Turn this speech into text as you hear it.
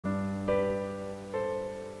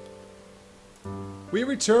We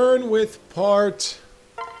return with part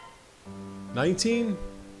 19?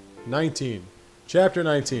 19. Chapter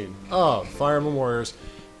 19 of Fire Emblem Warriors.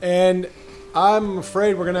 And I'm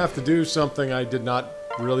afraid we're going to have to do something I did not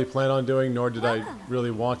really plan on doing, nor did I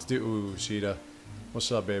really want to do. Ooh, Sheeta. What's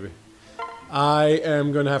up, baby? I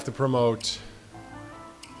am going to have to promote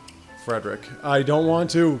Frederick. I don't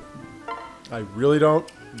want to. I really don't,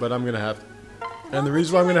 but I'm going to have to. And the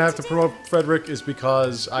reason why I'm going to have to promote Frederick is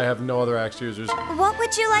because I have no other axe users. What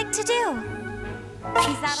would you like to do?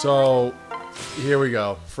 So, here we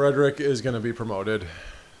go. Frederick is going to be promoted.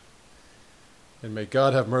 And may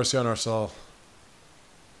God have mercy on our soul.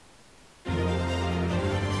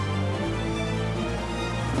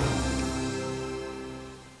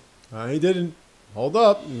 He didn't hold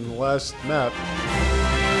up in the last map.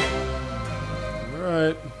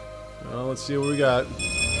 Alright. Well, let's see what we got.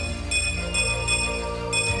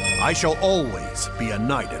 I shall always be a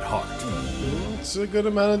knight at heart. It's a good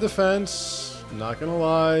amount of defense. Not gonna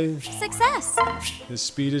lie. Success. His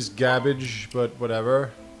speed is garbage, but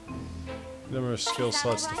whatever. Number of skill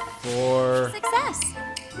slots to 4. Success.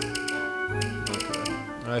 Okay.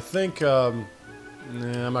 I think, nah,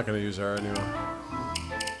 I'm not gonna use her anymore.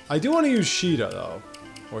 I do want to use Sheeta, though.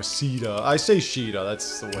 Or Sita. I say Sheeta,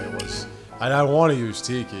 that's the way it was. And I want to use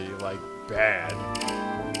Tiki, like, bad.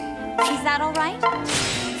 Is that alright?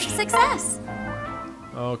 Success.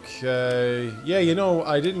 Okay. Yeah, you know,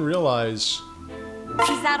 I didn't realize...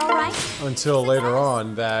 Is that alright? Until later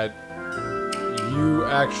on that you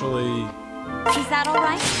actually... Is that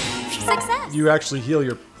alright? Success. You actually heal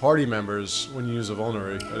your party members when you use a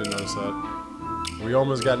vulnerary. I didn't notice that. We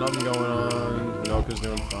almost got nothing going on. Hinoka's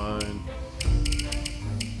doing fine.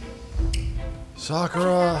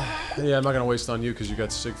 Sakura... Yeah, I'm not gonna waste on you because you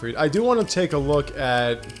got Siegfried. I do want to take a look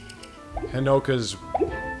at Hinoka's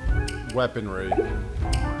weaponry.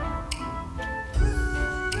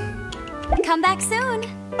 Come back soon.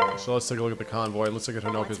 So let's take a look at the convoy and let's look at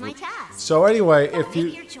Hinoka's. What's my task? So anyway, if you...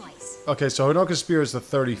 Make your choice. Okay, so Hinoka's spear is the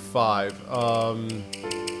 35.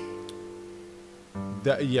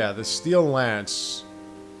 Yeah, the steel lance.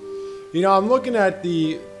 You know, I'm looking at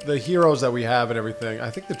the heroes that we have and everything. I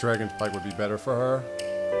think the dragon pike would be better for her.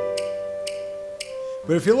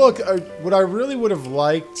 But if you look, what I really would have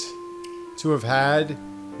liked to have had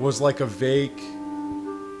was like a Vake.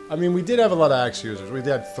 I mean, we did have a lot of axe users. We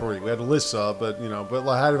had 3. We had Lissa, but you know, but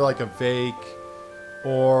I had like a Vake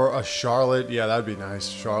or a Charlotte. Yeah, that'd be nice,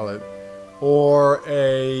 Charlotte. Or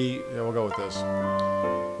a, yeah, we'll go with this.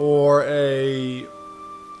 Or a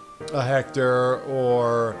Hector,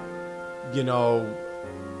 or you know,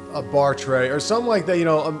 a Bartray, or something like that. You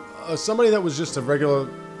know, somebody that was just a regular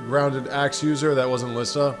grounded axe user that wasn't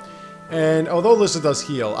Lissa. And although Lissa does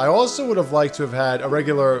heal, I also would have liked to have had a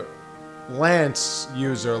regular lance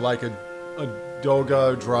user like a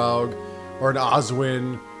Doga, Draug, or an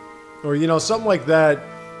Oswin, or you know, something like that,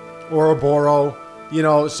 or a Boro, you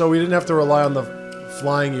know, so we didn't have to rely on the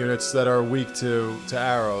flying units that are weak to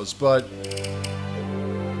arrows. But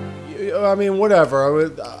I mean,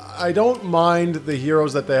 whatever. I don't mind the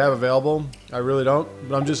heroes that they have available. I really don't.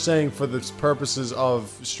 But I'm just saying, for the purposes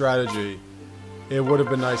of strategy, it would have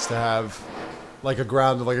been nice to have like a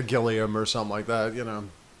grounded, like a Gilliam or something like that, you know.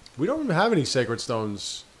 We don't even have any Sacred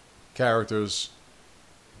Stones characters.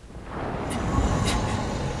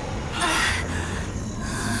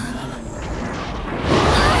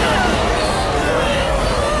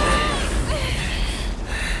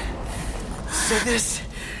 So this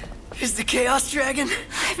is the Chaos Dragon?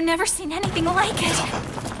 I've never seen anything like it.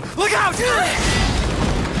 Look out!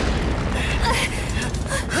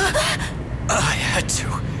 I had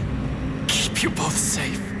to keep you both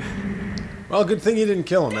safe. Well, good thing you didn't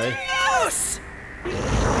kill him, eh? Darios!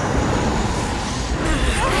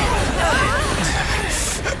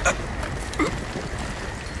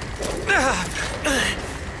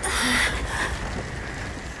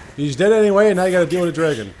 He's dead anyway, and now you gotta deal with a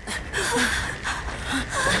dragon.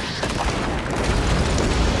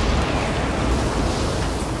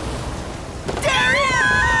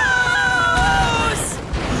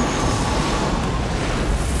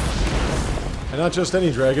 And not just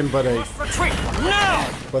any dragon, but Retreat now!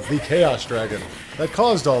 but the Chaos Dragon that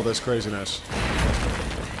caused all this craziness.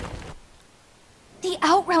 The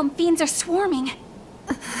Outrealm fiends are swarming.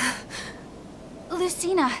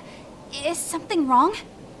 Lucina, is something wrong?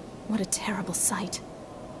 What a terrible sight.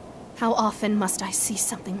 How often must I see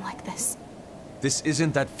something like this? This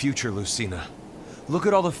isn't that future, Lucina. Look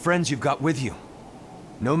at all the friends you've got with you.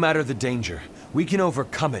 No matter the danger, we can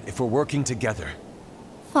overcome it if we're working together.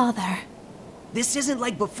 Father. This isn't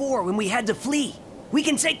like before when we had to flee. We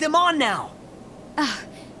can take them on now. Ah,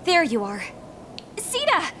 there you are.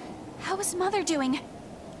 Sita! How is Mother doing?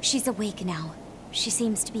 She's awake now. She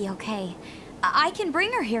seems to be okay. I can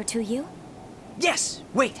bring her here to you. Yes!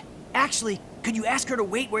 Wait! Actually, could you ask her to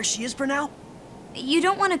wait where she is for now? You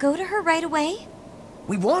don't want to go to her right away?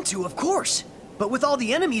 We want to, of course. But with all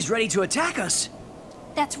the enemies ready to attack us...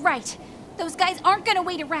 That's right. Those guys aren't gonna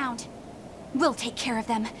wait around. We'll take care of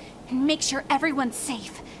them and make sure everyone's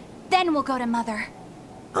safe. Then we'll go to Mother.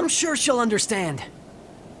 I'm sure she'll understand.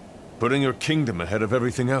 Putting your kingdom ahead of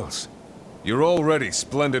everything else. You're already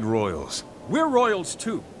splendid royals. We're royals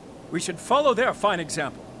too. We should follow their fine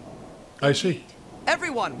example. I see.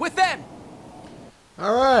 Everyone, with them!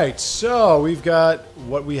 Alright, so we've got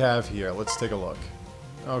what we have here. Let's take a look.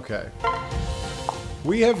 Okay.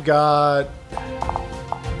 We have got...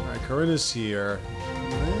 Alright, Corinna's here.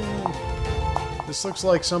 This looks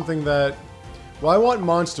like something that... Well, I want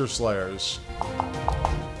Monster Slayers.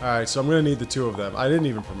 Alright, so I'm going to need the two of them. I didn't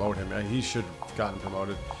even promote him. He should have gotten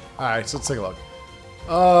promoted. Alright, so let's take a look.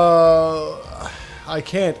 I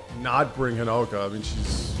can't not bring Hinoka. I mean,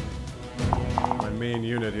 she's my main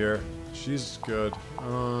unit here. She's good.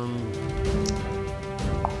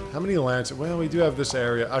 How many Lancers? Well, we do have this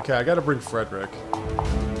area. Okay, I gotta bring Frederick.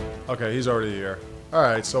 Okay, he's already here.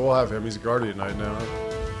 Alright, so we'll have him. He's a Guardian Knight now.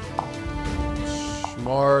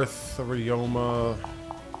 Schmarth, Ryoma.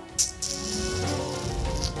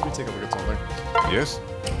 Let me take a look at something. Yes?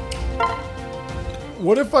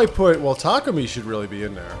 What if I put... Well, Takumi should really be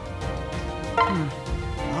in there.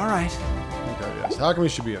 Alright. Okay, yes. Takumi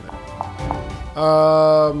should be in there.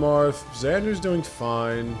 Marth. Xander's doing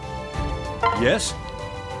fine. Yes?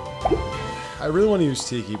 I really want to use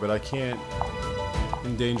Tiki, but I can't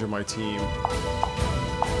endanger my team.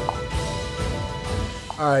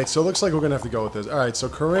 Alright, so it looks like we're gonna have to go with this. Alright, so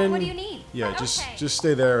Corinne... What do you need? Yeah, just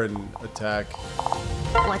stay there and attack.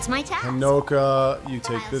 What's my task? Hinoka, you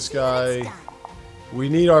take this guy. We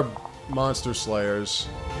need our Monster Slayers.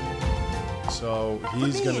 So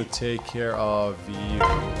he's gonna take care of you.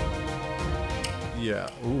 Yeah,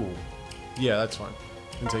 ooh. Yeah, that's fine.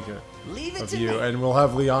 Can take care of you. And we'll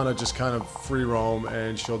have Lianna just kind of free roam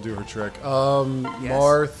and she'll do her trick.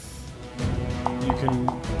 Marth, you can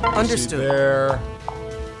Understood. see there.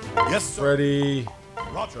 Yes, sir. Freddy,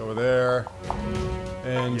 it's over there.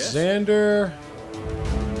 And Yes. Xander.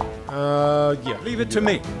 Yeah. Leave it to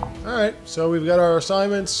me. Alright, so we've got our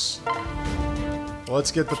assignments.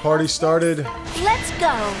 Let's get the party started. Let's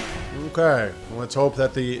go! Okay, well, let's hope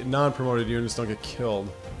that the non-promoted units don't get killed.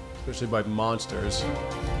 Especially by monsters.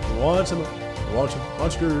 Monsters.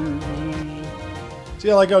 So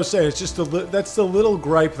yeah, like I was saying, it's just that's the little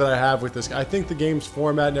gripe that I have with this. I think the game's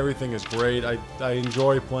format and everything is great. I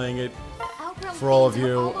enjoy playing it for all of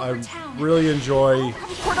you. I really enjoy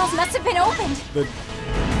Portals must have been opened.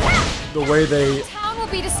 the way they Town will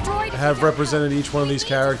be destroyed. have represented each one of these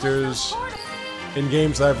characters in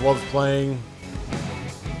games that I've loved playing,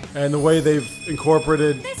 and the way they've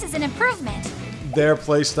incorporated This is an improvement. their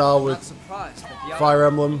playstyle with Surprised that the Fire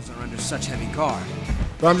Emblem. are under such heavy guard.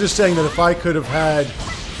 But I'm just saying that if I could have had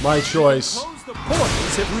my choice, Close the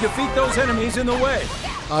portals if we defeat those enemies in the way.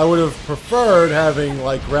 I would have preferred having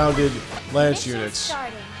like grounded lance units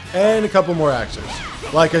and a couple more axes.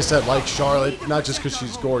 Like I said, like Charlotte, not just because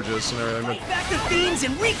she's gorgeous and everything, Fight back the fiends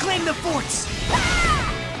and reclaim the forts!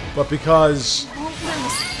 but because Won't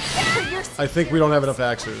lose. For your I think we don't have enough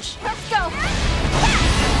axes. Let's go!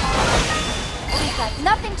 We've got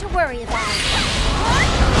nothing to worry about.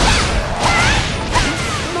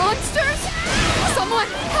 Monsters? Someone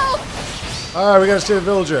help! Alright, we gotta save a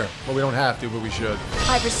villager. Well, we don't have to, but we should.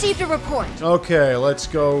 I've received a report. Okay, let's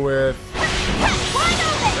go with...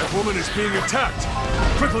 That woman is being attacked.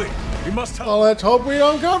 Quickly, we must help. Well, let's hope we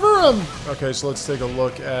don't cover him! Okay, so let's take a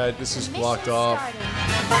look at... This is blocked off.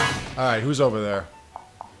 Alright, who's over there?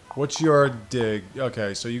 What's your dig?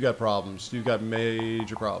 Okay, so you got problems. You got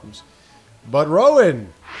major problems. But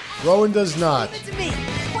Rowan! Rowan does not. Leave it to me!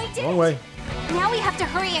 We did Wrong it. way. Now we have to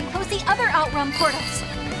hurry and close the other Outrun portals.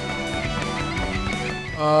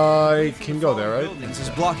 I can go there, right? Buildings is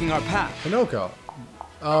blocking our path. Hinoka.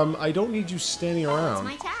 I don't need you standing What's around.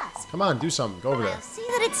 my task? Come on, do something. Go over there. I'll see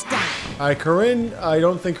that it's done. Alright, Corinne, I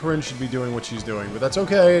don't think Corinne should be doing what she's doing, but that's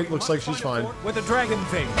okay. It looks like she's fine. With a dragon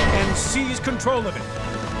thing and seize control of it.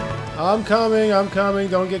 I'm coming,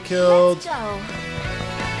 don't get killed. Let's go.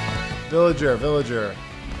 Villager, villager.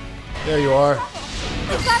 There you are.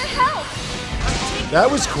 We've gotta help! That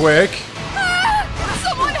was quick. Ah!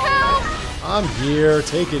 Someone help! I'm here,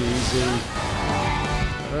 take it easy.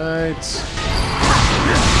 Alright.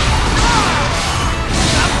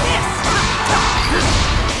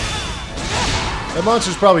 That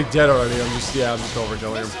monster's probably dead already. I'm just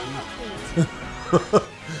overkilling him.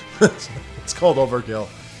 It's called overkill.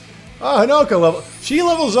 Ah, Hinoka level. She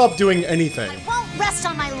levels up doing anything. I won't rest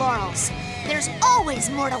on my laurels. There's always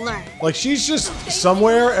more to learn. Like she's just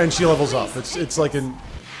somewhere and she levels up. It's like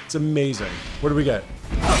it's amazing. What do we get?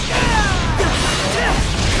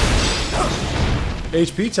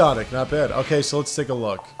 HP tonic, not bad. Okay, so let's take a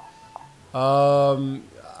look.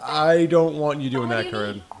 I don't want you doing that,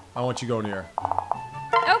 Corinne. I want you going here.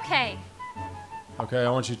 Okay. Okay, I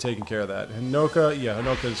want you taking care of that. Hinoka, yeah,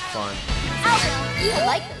 Hinoka's fine. I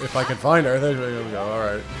like this. If I can find her, there we go. All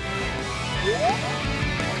right.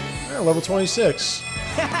 Yeah, level 26.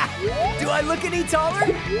 Do I look any taller?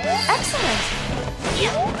 Excellent.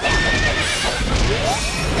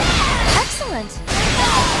 Excellent.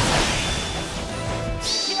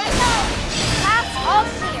 Here I go. Paths all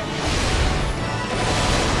clear.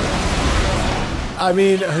 I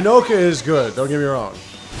mean, Hinoka is good, don't get me wrong.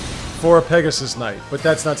 For a Pegasus Knight, but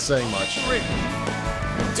that's not saying much.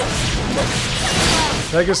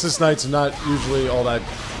 Pegasus Knights are not usually all that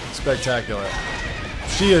spectacular.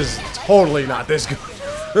 She is totally not this good.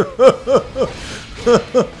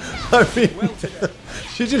 I mean,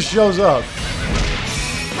 she just shows up.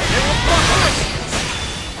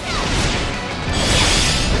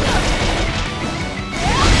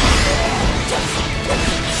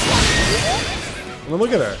 Well,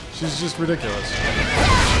 look at her. She's just ridiculous.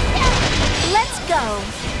 Let's go.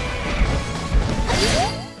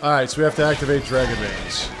 Alright, so we have to activate Dragon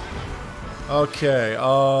Veins. Okay,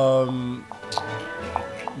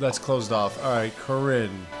 that's closed off. Alright,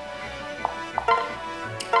 Corinne.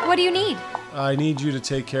 What do you need? I need you to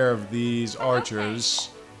take care of these archers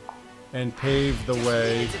and pave the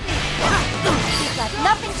way. You've got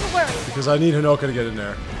nothing to worry. Because I need Hinoka to get in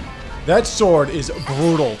there. That sword is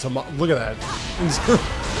brutal to look at that.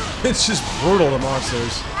 It's just brutal to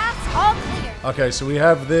monsters. Paths all clear. Okay, so we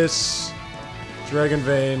have this Dragon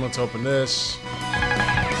Vein. Let's open this.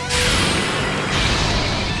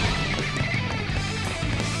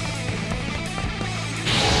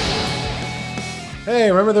 Hey,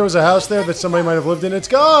 remember there was a house there that somebody might have lived in? It's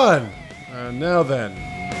gone! Now then.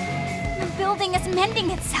 The building is mending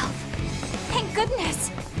itself. Thank goodness.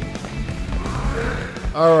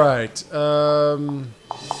 Alright, where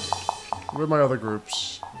are my other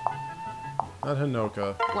groups? Not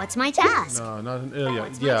Hinoka. What's my task? No, not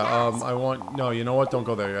I want... No, you know what? Don't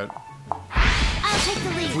go there yet. I'll take the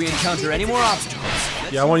lead. If we encounter any more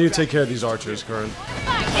obstacles, Yeah, I want you to take care of these archers, Corinne.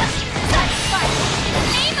 Fine. In the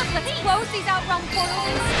name of let's close these outrealm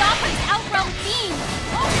portals and stop these outrealm beams.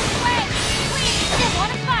 Open the way. Please, I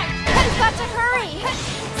want to fight. I've got to hurry.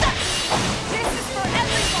 This is for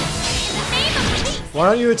everyone. In the name of peace. Why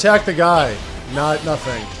don't you attack the guy? Not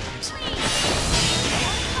nothing.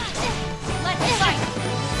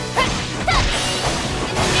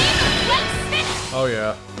 Oh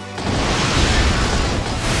yeah.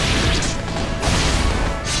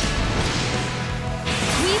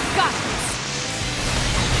 We've got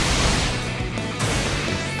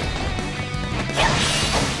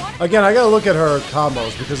this. Again, I gotta look at her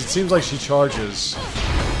combos because it seems like she charges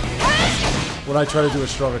when I try to do a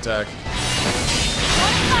strong attack.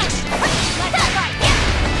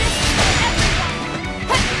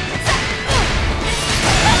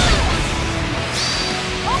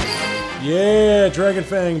 Yeah, Dragon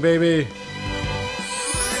Fang, baby.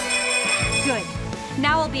 Good.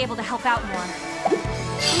 Now I'll be able to help out more.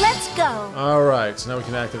 Let's go. Alright, so now we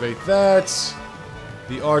can activate that.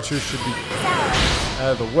 The archers should be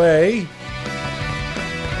out of the way.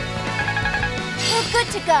 We're good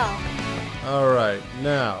to go. Alright,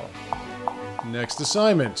 now. Next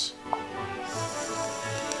assignment.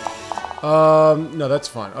 No, that's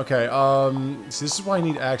fine. Okay, see, this is why I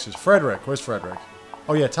need axes. Frederick, where's Frederick?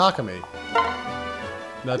 Oh yeah, Takami.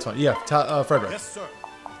 That's fine. Yeah, Frederick. Yes, sir.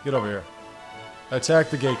 Get over here. Attack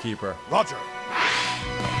the gatekeeper. Roger.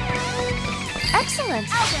 Excellent.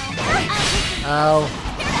 Ow.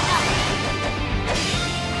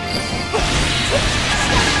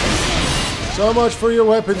 So much for your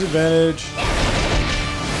weapons advantage.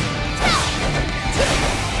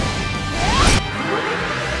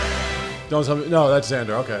 Don't tell me. No, that's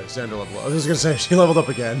Xander. Okay, Xander leveled up. I was just gonna say she leveled up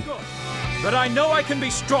again. But I know I can be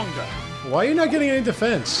stronger. Why are you not getting any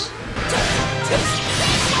defense?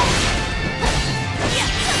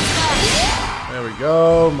 There we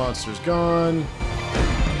go. Monster's gone.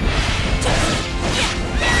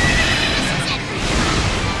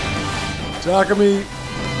 Takami,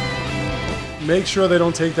 make sure they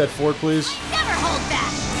don't take that fort, please. Never hold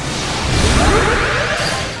back.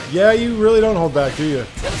 Yeah, you really don't hold back, do you?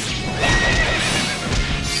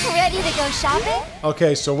 Ready to go shopping?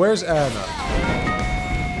 Okay, so where's Anna?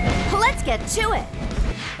 Let's Let's get to it.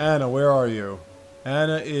 Anna, where are you?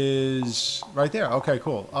 Anna is right there. Okay,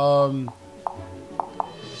 cool.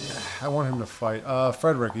 I want him to fight.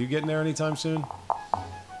 Frederick, are you getting there anytime soon?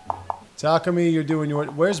 Takumi, you're doing your...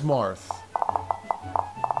 Where's Marth?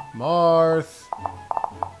 Marth!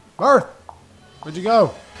 Marth! Where'd you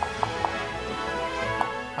go?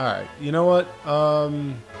 Alright, you know what?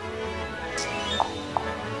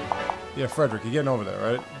 Yeah, Frederick, you're getting over there,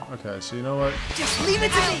 right? Okay, so you know what? Just leave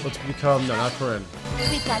it to me! Let's become... No, not Corinne.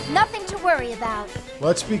 We've got nothing to worry about.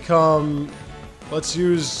 Let's become... Let's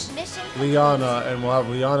use Lianna, and we'll have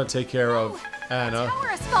Lianna take care of Anna. The tower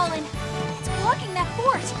has fallen. It's blocking that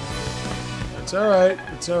fort. It's alright.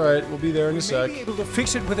 It's alright. We'll be there in a sec. May be able to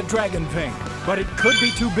fix it with a dragon vein, but it could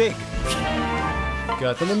be too big.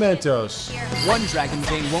 Got the mementos. One dragon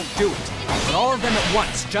vein won't do it, but all of them at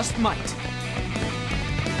once just might.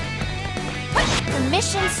 The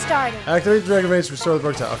mission started. Activate the dragon veins to restore the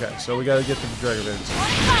broken tower. Okay, so we gotta get the dragon veins.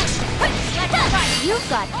 You've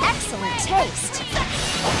got excellent taste.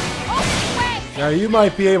 Now you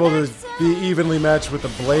might be able to be evenly matched with a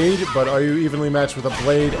blade, but are you evenly matched with a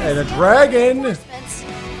blade and a dragon?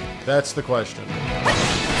 That's the question.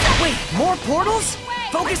 Wait, more portals?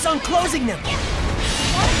 Focus on closing them.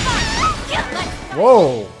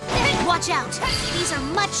 Whoa! Watch out. These are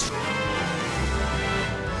much...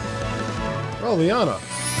 Well, Lianna.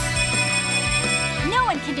 No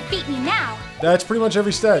one can defeat me now. That's pretty much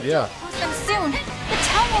every stat, yeah. Close them soon. The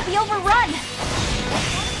town will be overrun.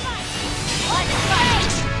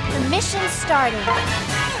 The mission started. I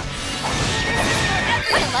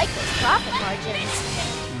like those profit margins.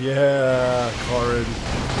 Yeah, Corin.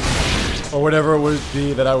 Or whatever it would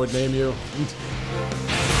be that I would name you.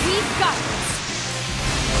 We've got this.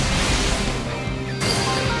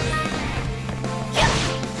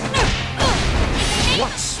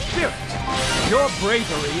 What spirit! Your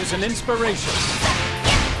bravery is an inspiration.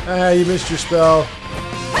 Ah, you missed your spell.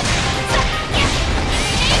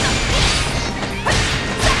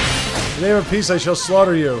 In the name of peace, I shall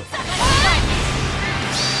slaughter you.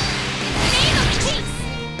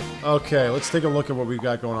 Okay, let's take a look at what we've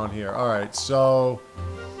got going on here. Alright, so...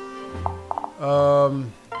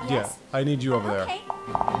 yeah, I need you over there.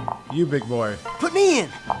 You, big boy. Put me in.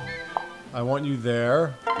 I want you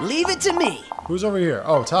there. Leave it to me. Who's over here?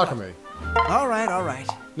 Oh, Takumi. All right, all right.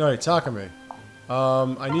 No, wait, Takumi.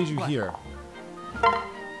 I need you here.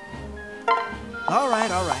 All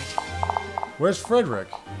right, all right. Where's Frederick?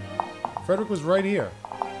 Frederick was right here.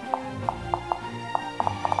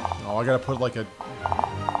 Oh, I gotta put like a...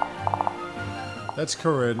 That's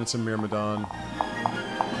Corinne, it's a Myrmidon.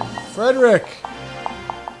 Frederick!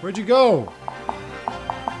 Where'd you go?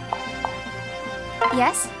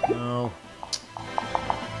 Yes? No.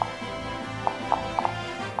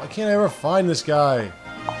 Why can't I ever find this guy?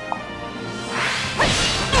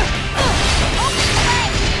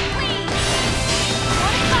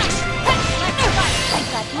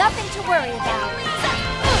 We've got nothing to worry about.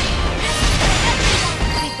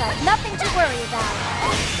 We've got nothing to worry about.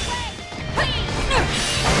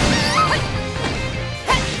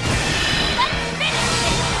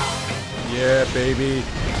 Yeah, baby.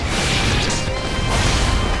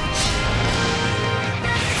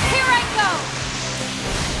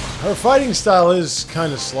 Her fighting style is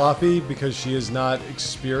kind of sloppy because she is not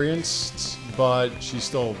experienced, but she's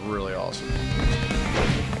still really awesome.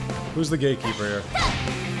 Who's the gatekeeper here?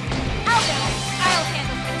 I'll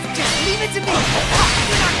handle this. Just leave it to me.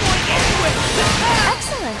 You're not going anywhere.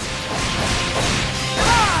 Excellent.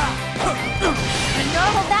 And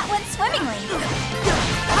normal that went swimmingly.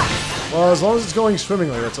 Well, as long as it's going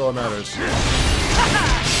swimmingly, that's all that matters.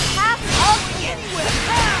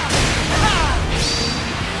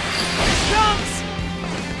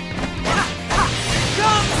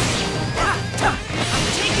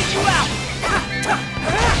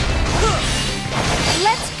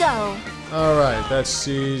 Let's go. Alright, that's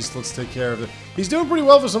seized. Let's take care of it. He's doing pretty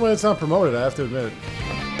well for someone that's not promoted, I have to admit.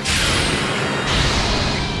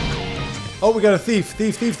 Oh, we got a thief.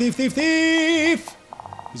 Thief, thief, thief, thief, thief!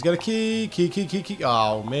 He's got a key. Key, key, key, key.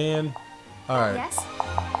 Oh, man. Alright. Yes?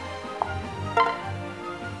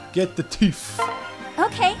 Get the thief.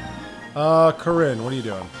 Okay. Corinne, what are you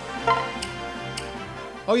doing?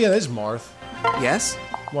 Oh, yeah, there's Marth. Yes?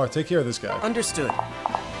 Marth, take care of this guy. Understood.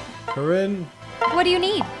 Corinne, What do you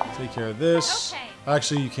need? take care of this. Okay.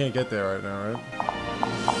 Actually, you can't get there right now, right?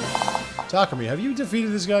 Takumi, have you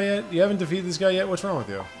defeated this guy yet? You haven't defeated this guy yet? What's wrong with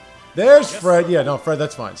you? There's Fred. Yeah, no, Fred,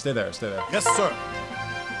 that's fine. Stay there, stay there. Yes, sir.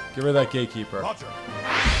 Get rid of that gatekeeper. Roger.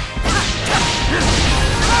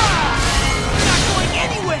 Not going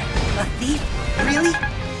anywhere. A thief? Really?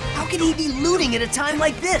 How could he be looting at a time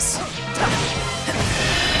like this?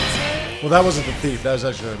 Well, that wasn't the thief. That was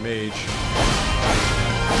actually a mage.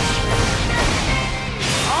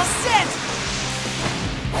 All set!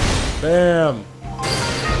 Bam!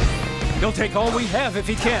 He'll take all we have if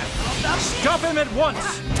he can. Stop him at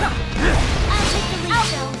once!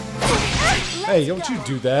 Hey, don't you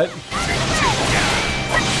do that.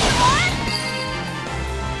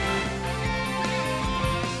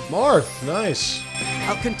 Marth, nice.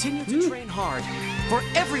 I'll continue to train hard, for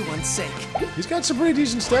everyone's sake. He's got some pretty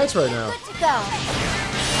decent stats right now. Good to go.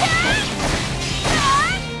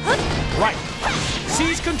 Right.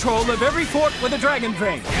 Seize control of every fort with a dragon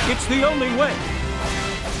vein. It's the only way.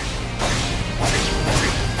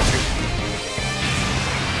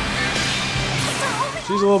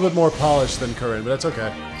 She's a little bit more polished than Corinne, but that's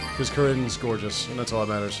okay. Because Corinne's gorgeous, and that's all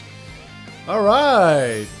that matters.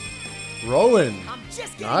 Alright! Rowan.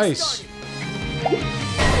 Nice.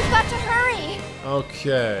 We've got to hurry.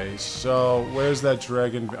 Okay, so where's that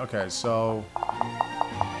dragon? Okay, so...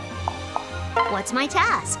 What's my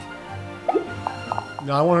task?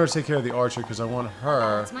 No, I want her to take care of the archer because I want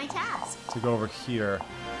her What's my task? to go over here.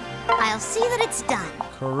 I'll see that it's done.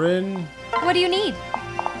 Corinne What do you need?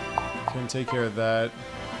 can take care of that.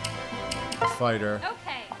 The fighter.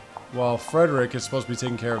 Okay. While Frederick is supposed to be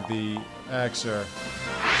taking care of the axer.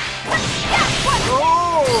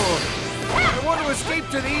 Oh! I want to escape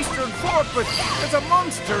to the eastern fort, but there's a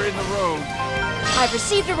monster in the road. I've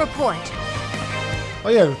received a report. Oh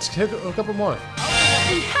yeah, let's hit a couple more.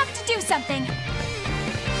 We have to do something.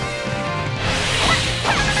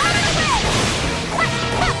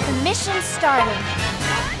 The mission's starting.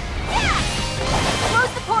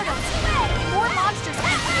 Close the portals. More monsters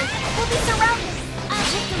come here. We'll be surrounded. I'll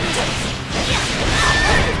take the lead.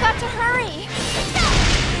 We've got to hurry.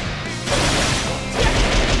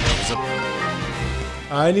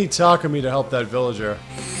 I need Takumi to help that villager.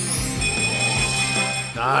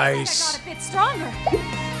 Nice. I got a bit stronger.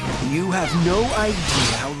 You have no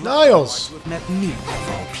idea how Niles! to have met me, of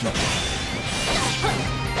all people.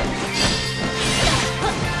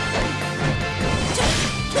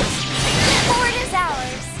 Fort is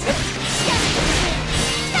ours.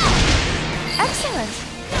 Excellent.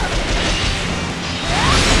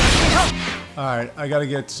 Alright, I gotta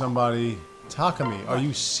get somebody. Takumi, are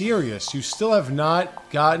you serious? You still have not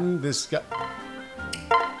gotten this guy?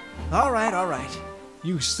 All right.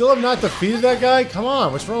 You still have not defeated that guy? Come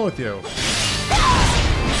on, what's wrong with you?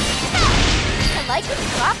 I like the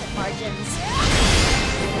profit margins.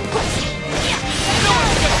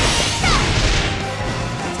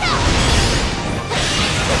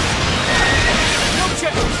 No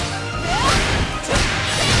chance!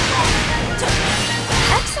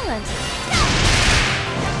 Excellent.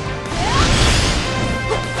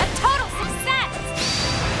 A total success.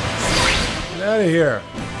 Get out of here.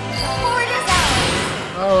 Fort is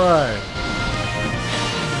ours. Alright.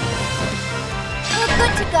 We're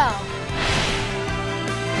good to go.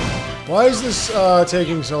 Why is this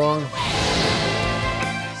taking so long?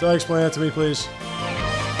 So explain that to me, please.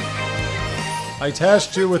 I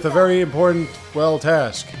tasked you with a very important, well,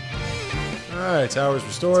 task. Alright, tower's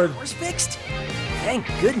restored. Tower's fixed? Thank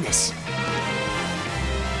goodness.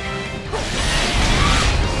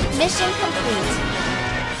 Mission complete.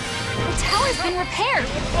 The tower's been repaired.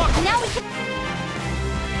 Now we can...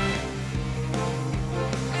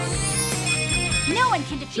 No one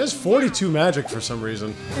can defeat She has 42 magic for some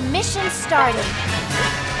reason. The mission's starting.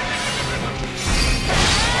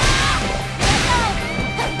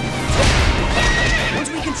 Once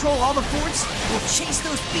we control all the forts, we'll chase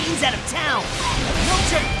those fiends out of town. No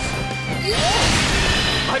chance!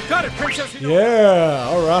 I've got it, Princess! Yeah,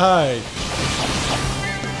 alright.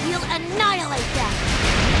 We'll annihilate them.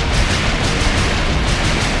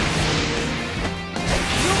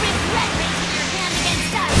 You'll regret raising your hand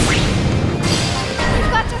against us.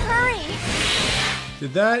 We've got to hurry.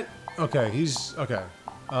 Did that? Okay, he's... Okay.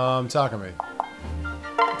 Takumi.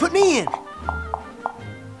 Put me in.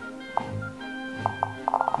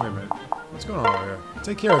 Wait a minute. What's going on over here?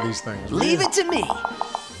 Take care of these things. will Leave you? it to me.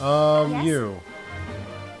 Yes? You.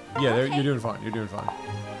 Yeah, you're doing fine. You're doing fine.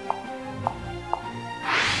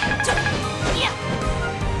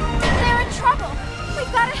 They're in trouble.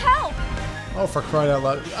 We've got to help. Oh, for crying out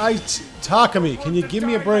loud. Takumi, can you give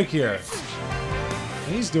me a break here?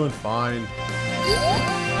 He's doing fine.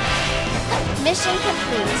 Mission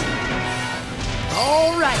complete.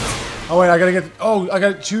 All right. Oh, wait, I gotta get... Oh, I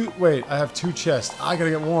got two... Wait, I have 2 chests. I gotta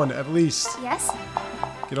get 1, at least. Yes?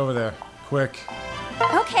 Get over there. Quick.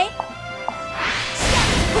 Okay.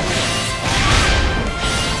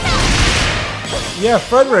 Yeah,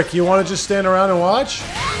 Frederick, you want to just stand around and watch?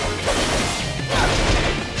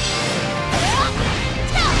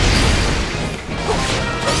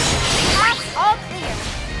 That's all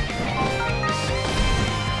clear.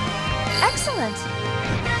 Excellent.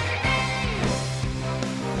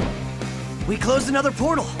 We closed another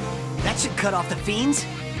portal. That should cut off the fiends.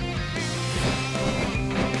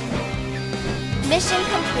 Mission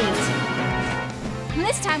complete.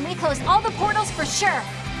 This time we closed all the portals for sure.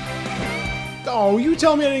 Oh, you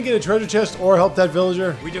tell me I didn't get a treasure chest or help that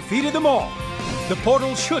villager? We defeated them all. The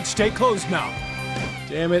portal should stay closed now.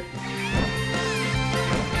 Damn it.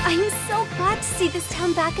 I'm so glad to see this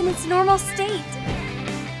town back in its normal state.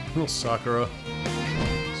 Little Sakura.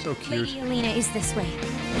 So cute. Lady Alina is this way.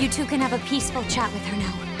 You two can have a peaceful chat with her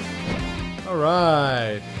now.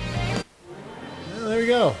 Alright. Well, there we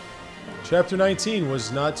go. Chapter 19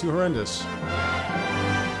 was not too horrendous.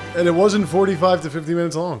 And it wasn't 45 to 50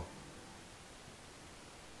 minutes long.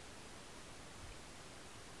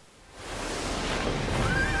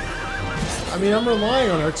 I mean, I'm relying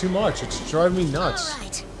on her too much. It's driving me nuts. All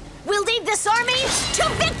right. We'll lead this army to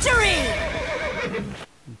victory!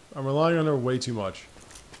 I'm relying on her way too much.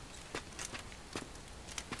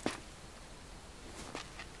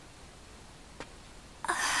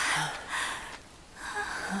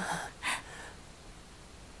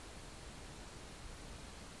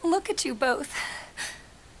 Look at you both.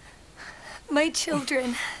 My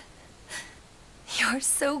children. You're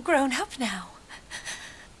so grown up now.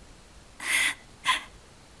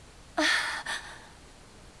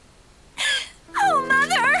 Oh,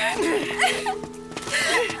 Mother!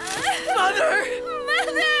 Mother!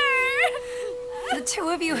 Mother! The two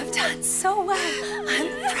of you have done so well.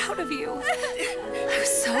 I'm proud of you. I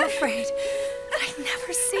was so afraid that I'd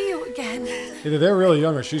never see you again. Either they're really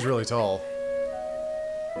young or she's really tall.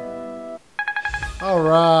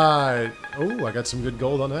 Alright. Oh, I got some good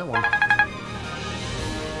gold on that one.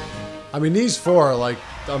 I mean, these four are like,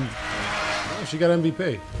 oh, she got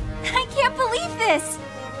MVP. I can't believe this!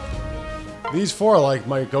 These four are like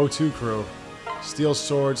my go-to crew. Steel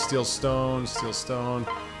sword, steel stone, steel stone.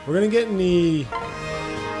 We're gonna get any...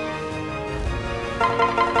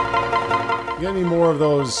 Get any more of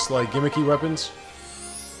those, like, gimmicky weapons?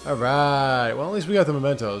 Alright, well, at least we got the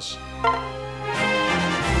mementos.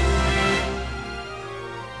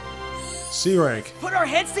 C rank. Put our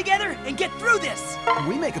heads together and get through this!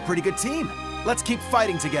 We make a pretty good team. Let's keep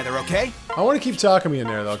fighting together, okay? I want to keep Takumi in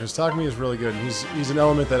there, though, because Takumi is really good. He's an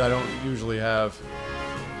element that I don't usually have.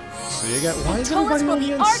 So you got... Why is everybody will only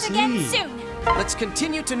be on ours C? again soon. Let's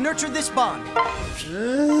continue to nurture this bond.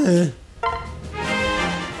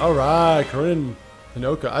 Alright, Corinne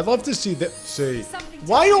Hinoka. I'd love to see that. C.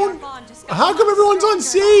 Why don't... How come everyone's on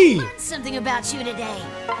C? Something about you today.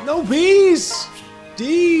 No B's.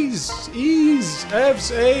 D's, E's,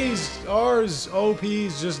 F's, A's, R's,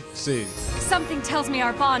 OP's, just C. Something tells me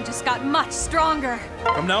our bond just got much stronger.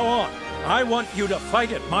 From now on, I want you to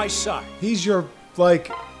fight at my side. He's your, like,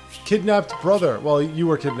 kidnapped brother. Well, you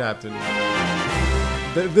were kidnapped in...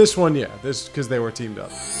 This one, yeah. This, because they were teamed up.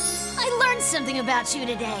 I learned something about you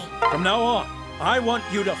today. From now on, I want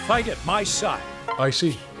you to fight at my side. I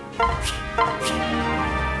see.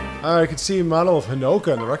 I could see a model of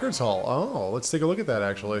Hinoka in the records hall. Oh, let's take a look at that,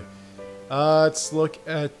 actually. Let's look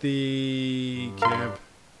at the camp.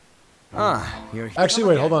 Actually,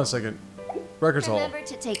 wait, hold on a second. Records hall. Remember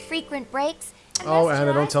to take frequent breaks. And Oh, rest Anna,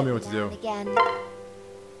 your don't eyes tell me every what to now do. and again.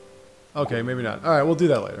 Okay, maybe not. Alright, we'll do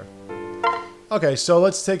that later. Okay, so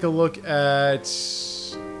let's take a look at...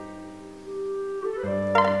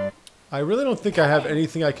 I really don't think I have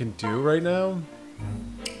anything I can do right now.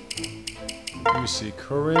 Let me see.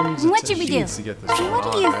 Corinne's... What should we she do? needs to get this going What do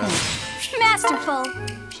on, you man. think? Masterful!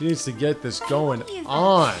 She needs to get this going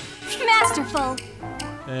on. Masterful!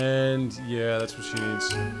 And yeah, that's what she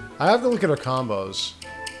needs. I have to look at her combos.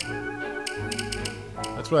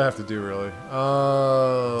 That's what I have to do, really.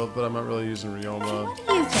 But I'm not really using Ryoma. What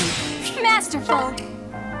do you think? Masterful!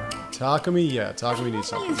 Takumi, yeah, Takumi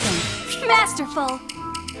needs What do you something. think? Masterful!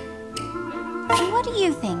 What do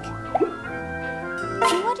you think?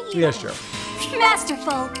 What do you Yes, think? Joe.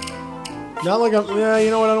 Masterful! Not like I'm... Yeah, you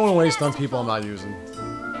know what? I don't want to waste on people I'm not using.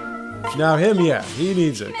 Now him, yeah, he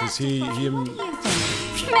needs it, because What do you think?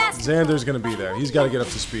 Masterful! Xander's gonna be there. He's got to get up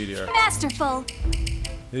to speed here. Masterful!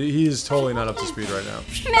 He is totally not up to speed right now.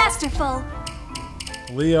 Masterful!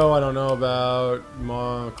 Leo, I don't know about.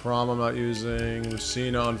 Krom, I'm not using.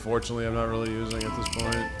 Lucina, unfortunately, I'm not really using at this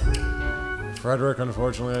point. Frederick,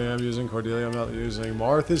 unfortunately, I am using. Cordelia, I'm not using.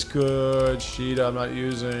 Martha's good. Sheeta, I'm not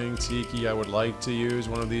using. Tiki, I would like to use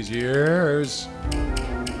one of these years.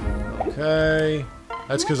 Okay.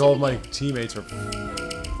 That's because all of my teammates are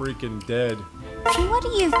freaking dead. What do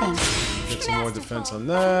you think? Get some more defense on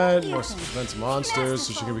that. More defense of monsters,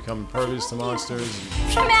 so she can become impervious to monsters.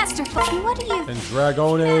 Masterful. What do you? And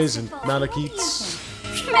Dragones and Malachites.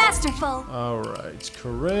 Masterful. Alright,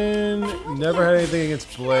 Corinne. Never had anything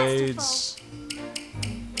against blades.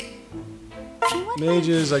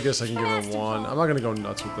 Mages, I guess I can give her 1. I'm not gonna go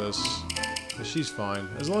nuts with this. She's fine.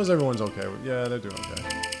 As long as everyone's okay with. Yeah, they're doing okay.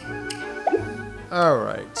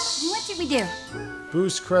 Alright. What did we do?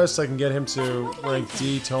 Boost Crest, I can get him to rank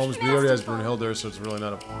D tomes, but he already has Brunhilde, so it's really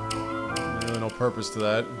not really no purpose to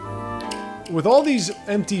that. With all these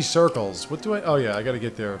empty circles, what do I... Oh yeah, I gotta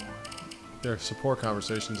get their support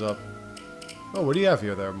conversations up. Oh, what do you have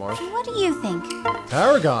here there, Marth? What do you think?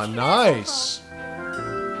 Paragon, nice!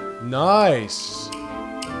 Nice!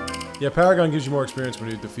 Yeah, Paragon gives you more experience when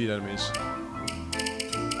you defeat enemies.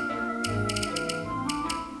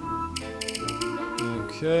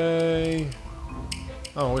 Okay...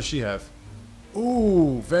 Oh, what does she have?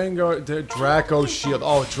 Ooh, Vanguard, Draco Shield.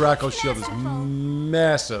 Oh, Draco Shield is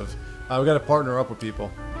massive. We gotta partner up with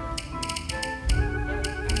people.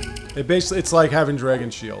 It's like having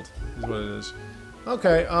Dragon Shield, is what it is.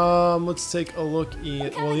 Okay, let's take a look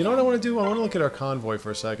at... Well, you know what I want to do? I want to look at our convoy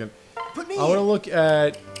for a second. I want to look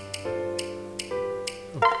at...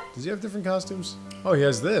 Oh, does he have different costumes? Oh, he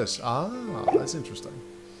has this. Ah, that's interesting.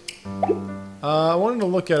 I wanted to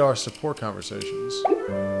look at our support conversations.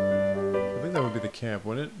 I think that would be the camp,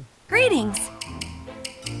 wouldn't it? Greetings.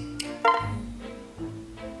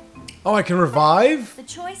 Oh, I can revive? The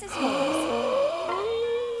choice is yours.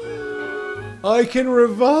 I can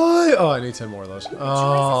revive! Oh, I need 10 more of those.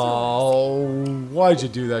 Oh, why'd you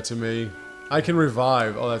do that to me? I can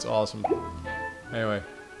revive. Oh, that's awesome. Anyway.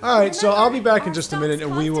 Alright, so I'll be back in just a minute,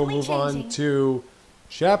 and we will move on to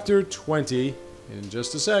Chapter 20 in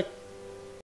just a sec.